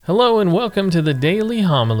Hello and welcome to the Daily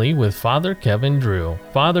Homily with Father Kevin Drew.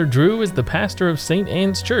 Father Drew is the pastor of St.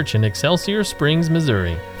 Anne's Church in Excelsior Springs,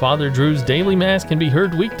 Missouri. Father Drew's daily mass can be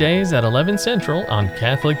heard weekdays at 11 Central on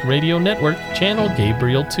Catholic Radio Network, channel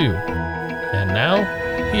Gabriel 2. And now,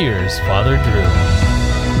 here's Father Drew.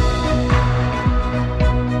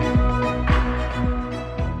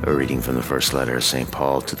 A reading from the first letter of St.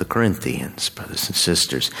 Paul to the Corinthians. Brothers and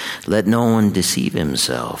sisters, let no one deceive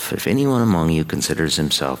himself. If anyone among you considers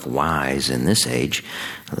himself wise in this age,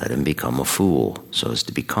 let him become a fool, so as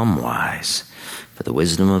to become wise. For the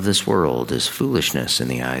wisdom of this world is foolishness in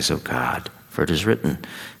the eyes of God. For it is written,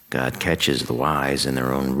 God catches the wise in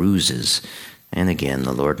their own ruses. And again,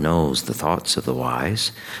 the Lord knows the thoughts of the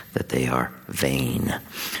wise, that they are vain.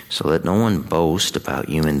 So let no one boast about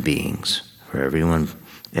human beings, for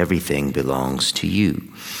everything belongs to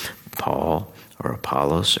you. Paul, or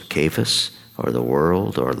Apollos, or Cephas, or the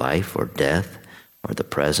world, or life, or death, or the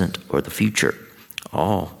present, or the future.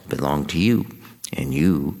 All belong to you, and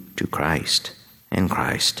you to Christ, and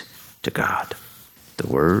Christ to God. The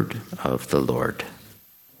word of the Lord.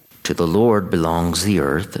 To the Lord belongs the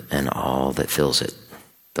earth and all that fills it.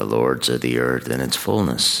 The Lord's of the earth and its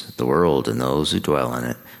fullness, the world and those who dwell in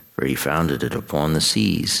it. For he founded it upon the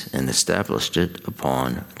seas and established it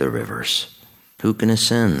upon the rivers. Who can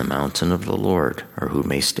ascend the mountain of the Lord, or who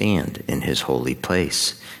may stand in his holy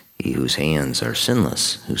place? He whose hands are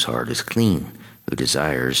sinless, whose heart is clean, who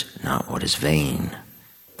desires not what is vain.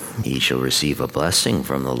 He shall receive a blessing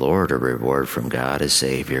from the Lord, a reward from God his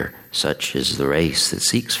Savior. Such is the race that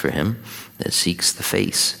seeks for him, that seeks the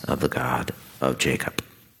face of the God of Jacob.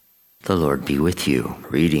 The Lord be with you.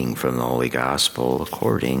 Reading from the Holy Gospel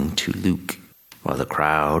according to Luke. While the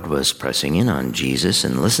crowd was pressing in on Jesus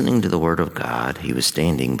and listening to the word of God, he was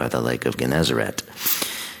standing by the lake of Gennesaret.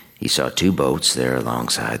 He saw two boats there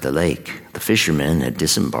alongside the lake. The fishermen had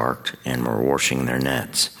disembarked and were washing their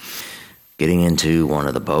nets. Getting into one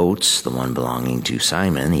of the boats, the one belonging to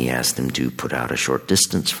Simon, he asked him to put out a short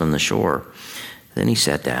distance from the shore. Then he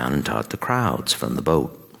sat down and taught the crowds from the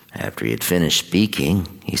boat. After he had finished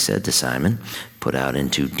speaking, he said to Simon, "Put out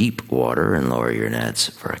into deep water and lower your nets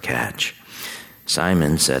for a catch."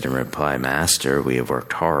 Simon said in reply, "Master, we have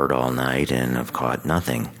worked hard all night and have caught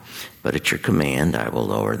nothing, but at your command I will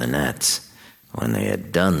lower the nets." When they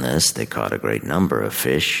had done this, they caught a great number of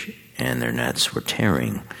fish, and their nets were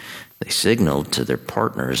tearing. They signaled to their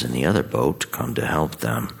partners in the other boat to come to help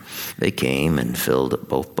them. They came and filled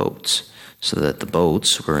both boats, so that the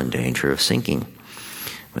boats were in danger of sinking.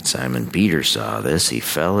 When Simon Peter saw this, he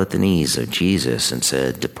fell at the knees of Jesus and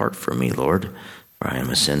said, "Depart from me, Lord, for I am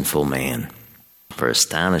a sinful man." For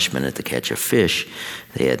astonishment at the catch of fish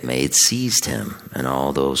they had made seized him and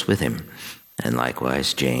all those with him, and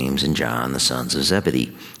likewise James and John, the sons of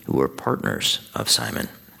Zebedee, who were partners of Simon.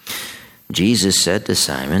 Jesus said to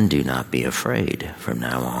Simon, "Do not be afraid. From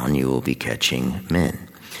now on you will be catching men."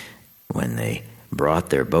 When they brought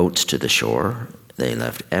their boats to the shore, they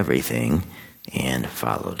left everything and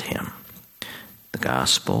followed him. The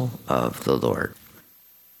Gospel of the Lord.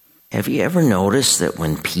 Have you ever noticed that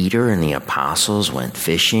when Peter and the apostles went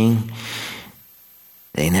fishing,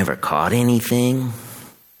 they never caught anything?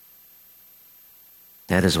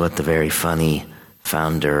 That is what the very funny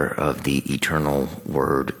founder of the Eternal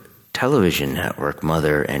Word television network,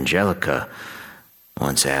 Mother Angelica,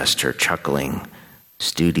 once asked her chuckling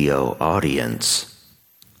studio audience.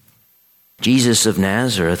 Jesus of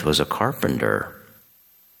Nazareth was a carpenter.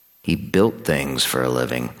 He built things for a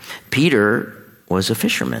living. Peter was a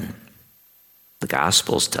fisherman. The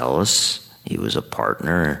Gospels tell us he was a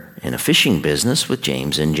partner in a fishing business with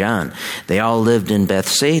James and John. They all lived in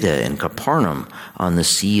Bethsaida and Capernaum on the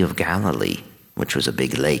Sea of Galilee, which was a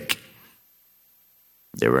big lake.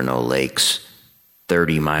 There were no lakes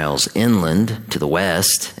 30 miles inland to the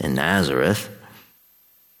west in Nazareth.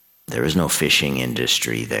 There was no fishing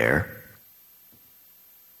industry there.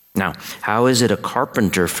 Now, how is it a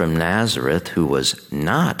carpenter from Nazareth, who was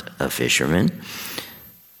not a fisherman,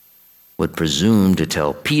 would presume to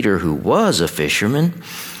tell Peter, who was a fisherman,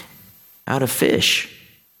 how to fish?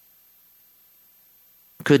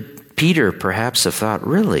 Could Peter perhaps have thought,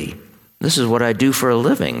 really, this is what I do for a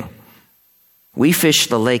living? We fish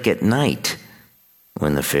the lake at night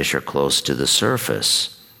when the fish are close to the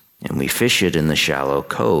surface, and we fish it in the shallow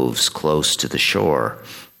coves close to the shore.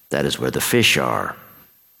 That is where the fish are.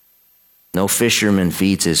 No fisherman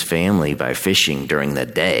feeds his family by fishing during the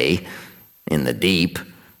day in the deep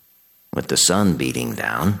with the sun beating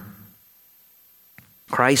down.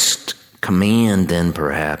 Christ's command then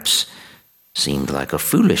perhaps seemed like a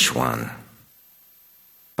foolish one.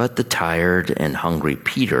 But the tired and hungry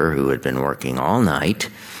Peter, who had been working all night,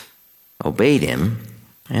 obeyed him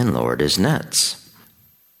and lowered his nets.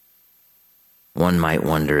 One might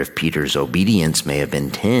wonder if Peter's obedience may have been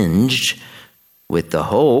tinged with the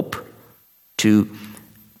hope to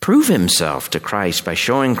prove himself to Christ by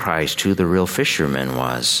showing Christ who the real fisherman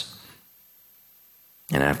was.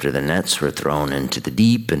 And after the nets were thrown into the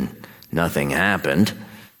deep and nothing happened,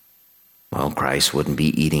 well, Christ wouldn't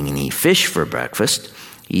be eating any fish for breakfast.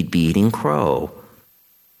 He'd be eating crow.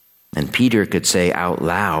 And Peter could say out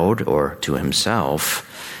loud or to himself,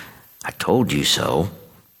 "I told you so."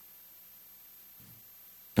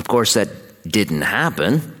 Of course, that didn't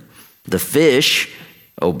happen. The fish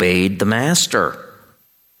obeyed the master.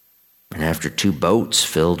 And after 2 boats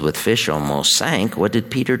filled with fish almost sank, what did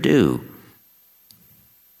Peter do?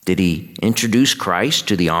 Did he introduce Christ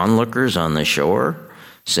to the onlookers on the shore,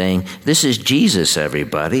 saying, "This is Jesus,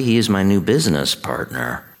 everybody. He is my new business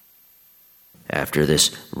partner. After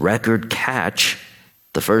this record catch,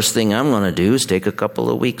 the first thing I'm going to do is take a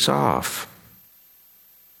couple of weeks off"?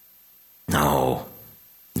 No.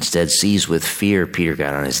 Instead, seized with fear, Peter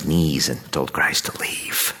got on his knees and told Christ to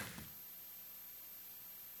leave.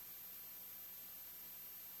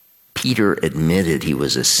 Peter admitted he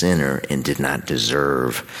was a sinner and did not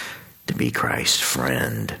deserve to be Christ's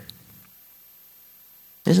friend.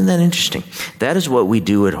 Isn't that interesting? That is what we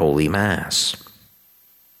do at Holy Mass.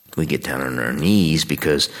 We get down on our knees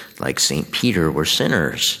because, like St. Peter, we're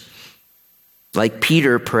sinners. Like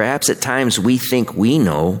Peter, perhaps at times we think we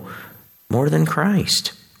know more than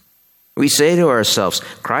Christ. We say to ourselves,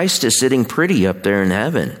 "Christ is sitting pretty up there in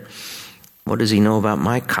heaven. What does he know about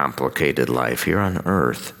my complicated life here on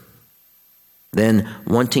earth?" Then,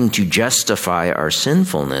 wanting to justify our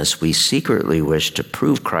sinfulness, we secretly wish to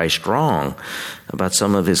prove Christ wrong about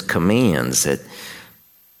some of his commands that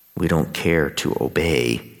we don't care to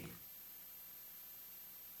obey.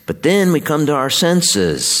 But then we come to our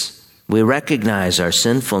senses. We recognize our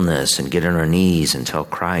sinfulness and get on our knees and tell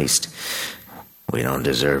Christ we don't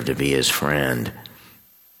deserve to be his friend.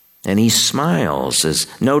 And he smiles, as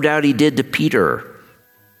no doubt he did to Peter,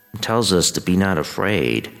 and tells us to be not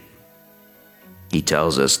afraid. He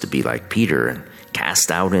tells us to be like Peter and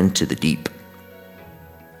cast out into the deep.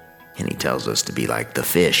 And he tells us to be like the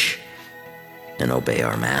fish and obey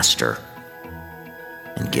our master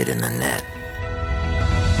and get in the net.